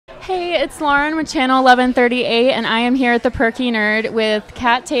Hey, it's Lauren with Channel 1138, and I am here at the Perky Nerd with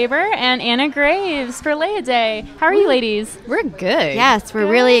Kat Tabor and Anna Graves for Leia Day. How are you ladies? We're good. Yes, we're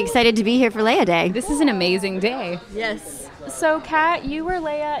really excited to be here for Leia Day. This is an amazing day. Yes. So, Kat, you were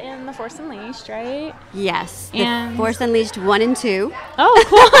Leia in The Force Unleashed, right? Yes. And The Force Unleashed 1 and 2. Oh,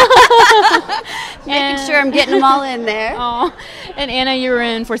 cool. Making sure I'm getting them all in there. Oh, and Anna, you were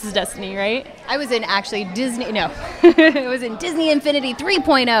in Force's Destiny, right? I was in actually Disney, no. It was in Disney Infinity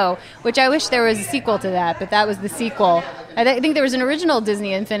 3.0, which I wish there was a sequel to that, but that was the sequel. I think there was an original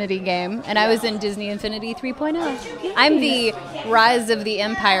Disney Infinity game, and I was in Disney Infinity 3.0. I'm the Rise of the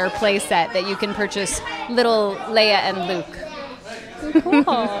Empire playset that you can purchase little Leia and Luke. Cool.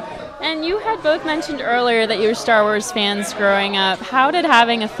 And you had both mentioned earlier that you were Star Wars fans growing up. How did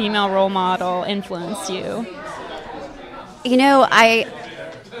having a female role model influence you? You know,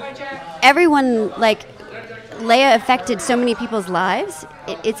 everyone, like, Leia affected so many people's lives.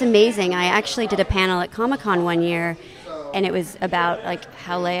 It's amazing. I actually did a panel at Comic-Con one year, and it was about, like,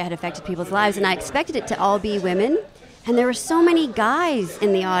 how Leia had affected people's lives, and I expected it to all be women. And there were so many guys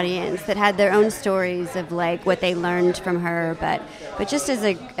in the audience that had their own stories of, like, what they learned from her. But just as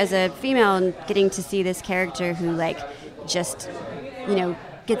a female, and getting to see this character who, like, just, you know,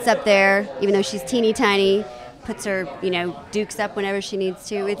 gets up there, even though she's teeny tiny, puts her, you know, dukes up whenever she needs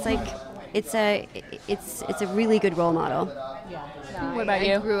to. It's like, it's a really good role model. What about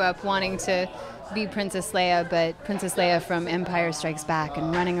you? I grew up wanting to be Princess Leia, but Princess Leia from Empire Strikes Back,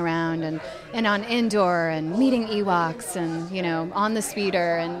 and running around and on Endor and meeting Ewoks and, you know, on the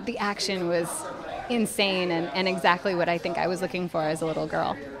speeder, and the action was insane and exactly what I think I was looking for as a little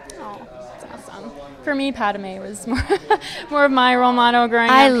girl. Oh, that's awesome. For me, Padme was more of my role model growing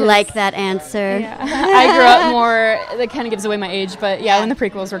up. I like that answer. Yeah. I grew up more, that kind of gives away my age, but yeah, when the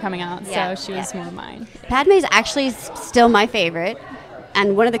prequels were coming out, so she was more mine. Padme's actually still my favorite.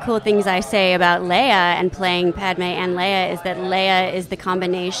 And one of the cool things I say about Leia and playing Padme and Leia is that Leia is the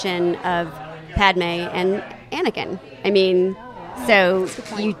combination of Padme and Anakin. I mean, so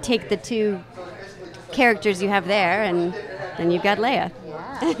you take the two characters you have there, and then you've got Leia.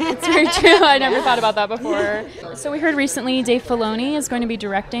 It's very true. I never thought about that before. So we heard recently Dave Filoni is going to be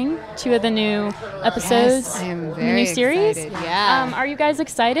directing 2 of the new episodes Yes, I am in the very new series. excited. Yeah. Are you guys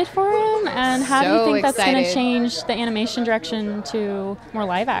excited for him? And how do you So think that's going to excited. change the animation direction to more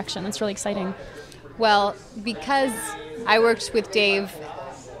live action? That's really exciting. Well, because I worked with Dave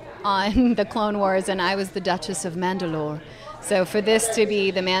on the Clone Wars, and I was the Duchess of Mandalore. So for this to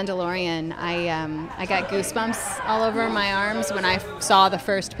be The Mandalorian, I got goosebumps all over my arms when I saw the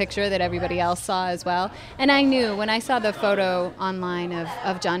first picture that everybody else saw as well. And I knew when I saw the photo online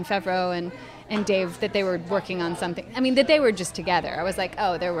of Jon Favreau and Dave that they were working on something. I mean, that they were just together. I was like,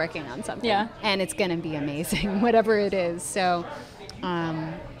 oh, they're working on something. Yeah. And it's going to be amazing, whatever it is. So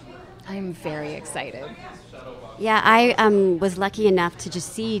I'm very excited. Yeah, I was lucky enough to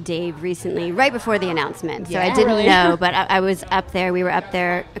just see Dave recently, right before the announcement. So I Yeah. didn't Really? know, but I was up there. We were up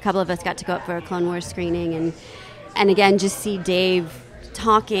there. A couple of us got to go up for a Clone Wars screening, and again, just see Dave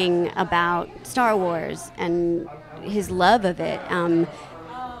talking about Star Wars and his love of it.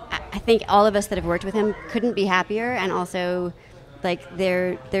 I think all of us that have worked with him couldn't be happier, and also, like,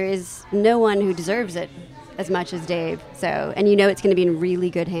 there is no one who deserves it as much as Dave. So, and you know it's going to be in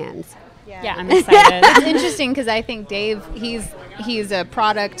really good hands. Yeah, I'm excited. It's interesting because I think Dave, he's a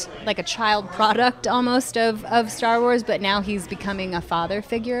product, like a child product almost of Star Wars, but now he's becoming a father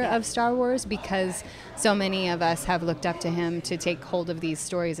figure of Star Wars because so many of us have looked up to him to take hold of these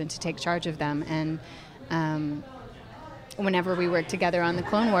stories and to take charge of them. And whenever we worked together on the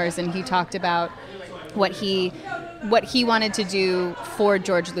Clone Wars, and he talked about what he wanted to do for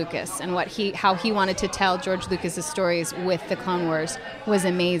George Lucas and how he wanted to tell George Lucas's stories with the Clone Wars was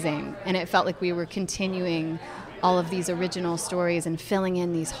amazing. And it felt like we were continuing all of these original stories and filling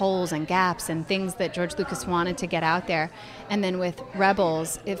in these holes and gaps and things that George Lucas wanted to get out there. And then with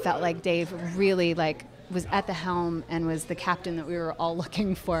Rebels, it felt like Dave really was at the helm and was the captain that we were all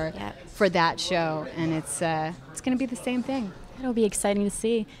looking for that show. And it's going to be the same thing. It'll be exciting to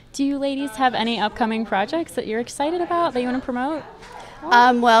see. Do you ladies have any upcoming projects that you're excited about that you want to promote?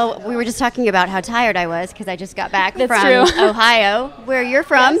 Well, we were just talking about how tired I was because I just got back That's from true. Ohio, where you're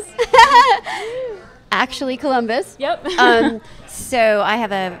from. Actually, Columbus. Yep. So I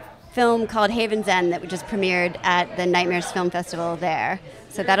have a film called Haven's End that just premiered at the Nightmares Film Festival there.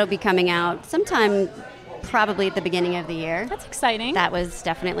 So that'll be coming out sometime probably at the beginning of the year. That's exciting. That was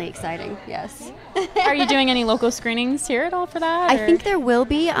definitely exciting, yes. Are you doing any local screenings here at all for that? I think there will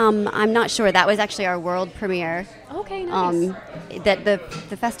be. I'm not sure. That was actually our world premiere Okay, nice. That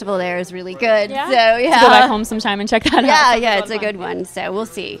the festival there is really good. Yeah? So yeah, To go back home sometime and check that out. Yeah, it's a good one. So we'll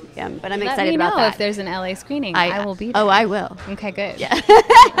see. But I'm excited about Let me know that. if there's an LA screening. I will be there. Oh, I will. Okay, good. Yeah.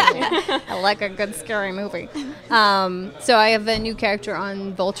 I like a good scary movie. So I have a new character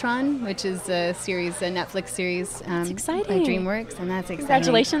on Voltron, which is a Netflix series by exciting. DreamWorks, and that's exciting.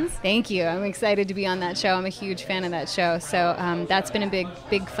 Congratulations. Thank you. I'm excited to be on that show. I'm a huge fan of that show. So that's been a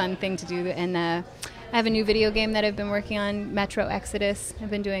big fun thing to do. And I have a new video game that I've been working on, Metro Exodus. I've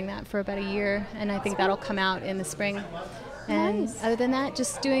been doing that for about a year, and I think that'll come out in the spring. And other than that,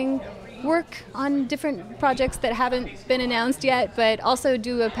 just doing work on different projects that haven't been announced yet, but also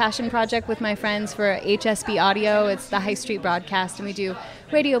do a passion project with my friends for HSB Audio. It's the High Street Broadcast, and we do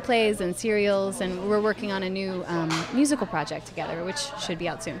radio plays and serials, and we're working on a new musical project together, which should be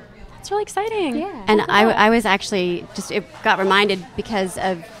out soon. It's really exciting. Yeah. And I was actually it got reminded because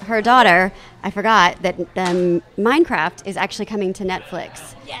of her daughter. I forgot that Minecraft is actually coming to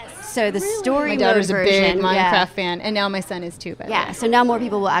Netflix. Yes. So the story My daughter's mode a big version, Minecraft fan, and now my son is too. So now more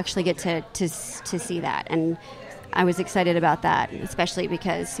people will actually get to see that, and I was excited about that, especially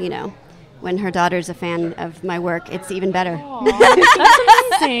because when her daughter's a fan of my work, it's even better.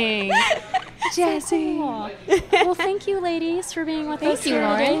 That's amazing. Jessie. So cool. Well, thank you, ladies, for being with us here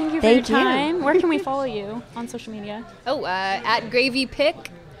today. Thank you for your time. Where can we follow you on social media? At GravyPic,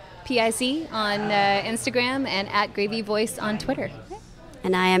 PIC on Instagram, and at GravyVoice on Twitter.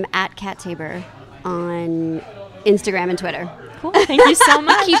 And I am at Kat Tabor on Instagram and Twitter. Cool. Thank you so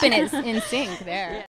much. Keeping it in sync there.